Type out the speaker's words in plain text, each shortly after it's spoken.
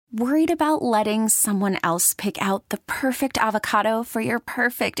Worried about letting someone else pick out the perfect avocado for your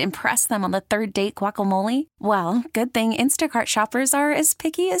perfect impress them on the third date guacamole? Well, good thing Instacart shoppers are as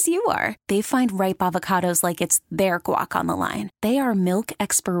picky as you are. They find ripe avocados like it's their guac on the line. They are milk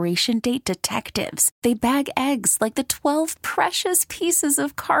expiration date detectives. They bag eggs like the 12 precious pieces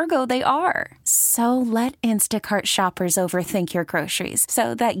of cargo they are. So let Instacart shoppers overthink your groceries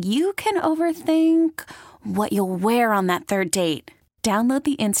so that you can overthink what you'll wear on that third date. Download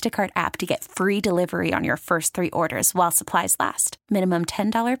the Instacart app to get free delivery on your first 3 orders while supplies last. Minimum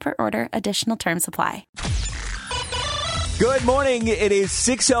 $10 per order. Additional terms apply. Good morning. It is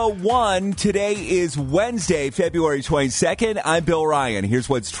 6:01. Today is Wednesday, February 22nd. I'm Bill Ryan. Here's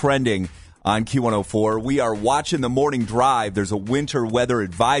what's trending on Q104. We are watching the morning drive. There's a winter weather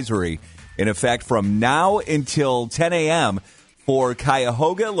advisory in effect from now until 10 a.m. for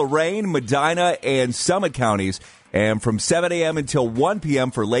Cuyahoga, Lorain, Medina, and Summit counties. And from 7 a.m. until 1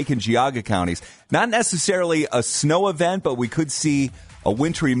 p.m. for Lake and Geauga counties. Not necessarily a snow event, but we could see a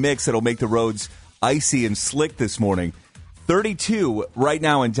wintry mix that'll make the roads icy and slick this morning. 32 right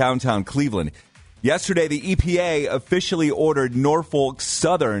now in downtown Cleveland. Yesterday, the EPA officially ordered Norfolk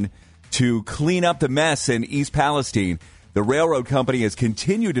Southern to clean up the mess in East Palestine. The railroad company has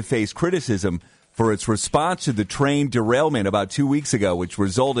continued to face criticism for its response to the train derailment about 2 weeks ago, which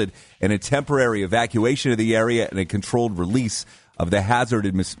resulted in a temporary evacuation of the area and a controlled release of the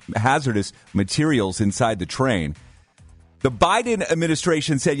hazardous materials inside the train. The Biden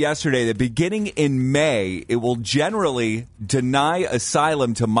administration said yesterday that beginning in May, it will generally deny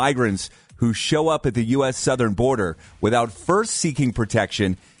asylum to migrants who show up at the U.S. southern border without first seeking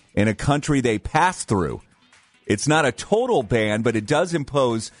protection in a country they pass through. It's not a total ban, but it does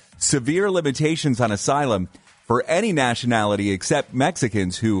impose severe limitations on asylum for any nationality except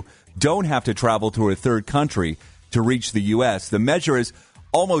Mexicans who don't have to travel through a third country to reach the U.S. The measure is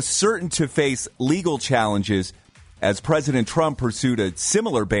almost certain to face legal challenges as President Trump pursued a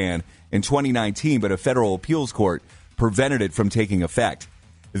similar ban in 2019, but a federal appeals court prevented it from taking effect.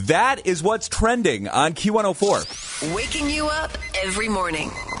 That is what's trending on Q104. Waking you up every morning.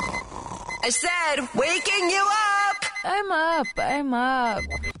 I said, waking you up! I'm up.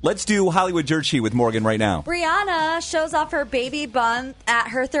 Let's do Hollywood Dirt Sheet with Morgan right now. Rihanna shows off her baby bump at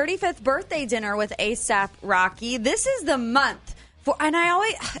her 35th birthday dinner with A$AP Rocky. This is the month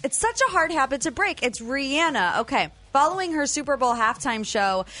it's such a hard habit to break. It's Rihanna. Okay. Following her Super Bowl halftime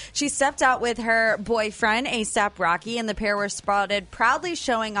show, she stepped out with her boyfriend, A$AP Rocky, and the pair were spotted proudly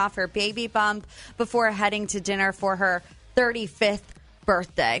showing off her baby bump before heading to dinner for her 35th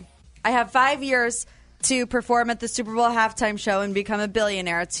birthday. I have 5 years to perform at the Super Bowl halftime show and become a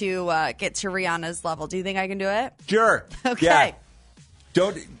billionaire to get to Rihanna's level. Do you think I can do it? Sure. Okay.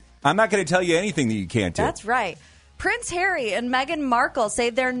 Yeah. I'm not going to tell you anything that you can't do. That's right. Prince Harry and Meghan Markle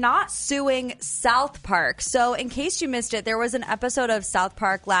say they're not suing South Park. So in case you missed it, there was an episode of South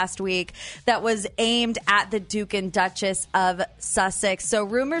Park last week that was aimed at the Duke and Duchess of Sussex. So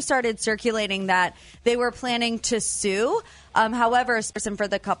rumors started circulating that they were planning to sue. However, a person for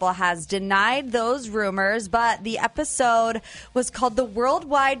the couple has denied those rumors, but the episode was called the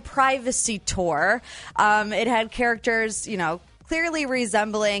Worldwide Privacy Tour. It had characters, clearly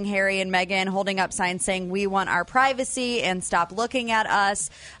resembling Harry and Meghan holding up signs saying, "We want our privacy and stop looking at us."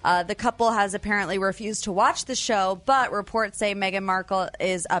 The couple has apparently refused to watch the show, but reports say Meghan Markle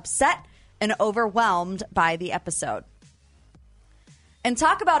is upset and overwhelmed by the episode. And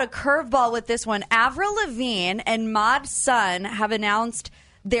talk about a curveball with this one. Avril Lavigne and Mod Sun have announced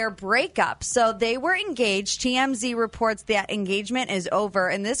their breakup. So they were engaged. TMZ reports that engagement is over.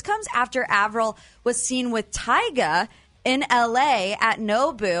 And this comes after Avril was seen with Tyga in LA at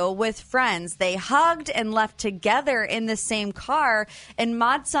Nobu with friends. They hugged and left together in the same car, and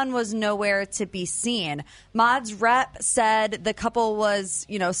Mod Sun was nowhere to be seen. Mod's rep said the couple was,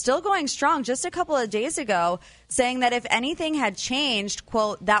 still going strong just a couple of days ago, saying that if anything had changed,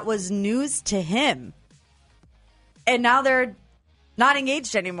 quote, that was news to him. And now they're not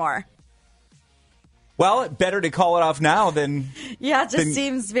engaged anymore. Well, better to call it off now than... Yeah, it just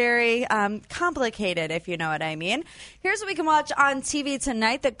seems very complicated, if you know what I mean. Here's what we can watch on TV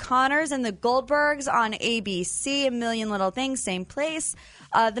tonight. The Connors and the Goldbergs on ABC. A Million Little Things, same place.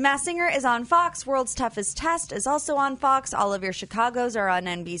 The Masked Singer is on Fox. World's Toughest Test is also on Fox. All of your Chicagos are on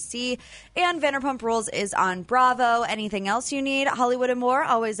NBC. And Vanderpump Rules is on Bravo. Anything else you need, Hollywood and more,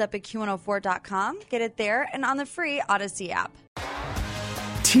 always up at Q104.com. Get it there and on the free Odyssey app.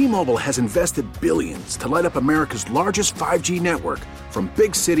 T-Mobile has invested billions to light up America's largest 5G network, from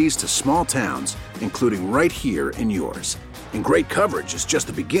big cities to small towns, including right here in yours. And great coverage is just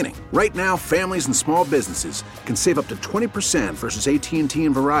the beginning. Right now, families and small businesses can save up to 20% versus AT&T and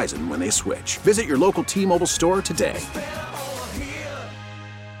Verizon when they switch. Visit your local T-Mobile store today.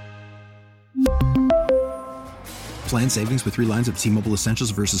 Plan savings with 3 lines of T-Mobile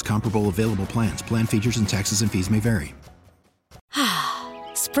Essentials versus comparable available plans. Plan features and taxes and fees may vary.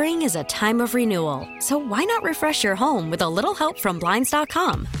 Spring is a time of renewal, so why not refresh your home with a little help from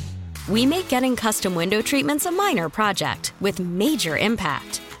Blinds.com? We make getting custom window treatments a minor project with major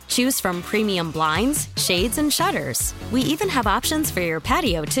impact. Choose from premium blinds, shades, and shutters. We even have options for your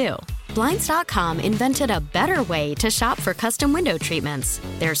patio, too. Blinds.com invented a better way to shop for custom window treatments.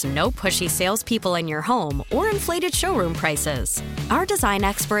 There's no pushy salespeople in your home or inflated showroom prices. Our design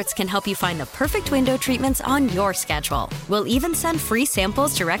experts can help you find the perfect window treatments on your schedule. We'll even send free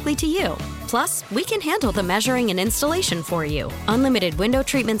samples directly to you. Plus, we can handle the measuring and installation for you. Unlimited window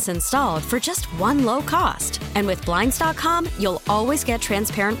treatments installed for just one low cost. And with Blinds.com, you'll always get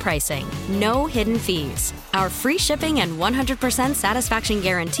transparent pricing. No hidden fees. Our free shipping and 100% satisfaction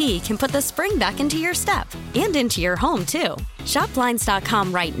guarantee can put the spring back into your step and into your home, too. Shop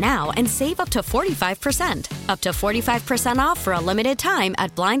Blinds.com right now and save up to 45%. Up to 45% off for a limited time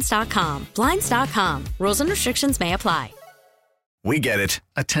at Blinds.com. Blinds.com. Rules and restrictions may apply. We get it.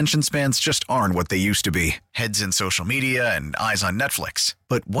 Attention spans just aren't what they used to be. Heads in social media and eyes on Netflix.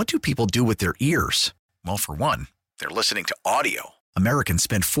 But what do people do with their ears? Well, for one, they're listening to audio. Americans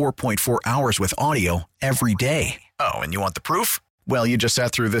spend 4.4 hours with audio every day. Oh, and you want the proof? Well, you just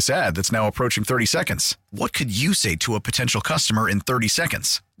sat through this ad that's now approaching 30 seconds. What could you say to a potential customer in 30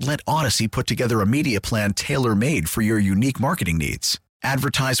 seconds? Let Odyssey put together a media plan tailor-made for your unique marketing needs.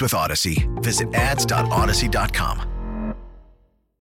 Advertise with Odyssey. Visit ads.odyssey.com.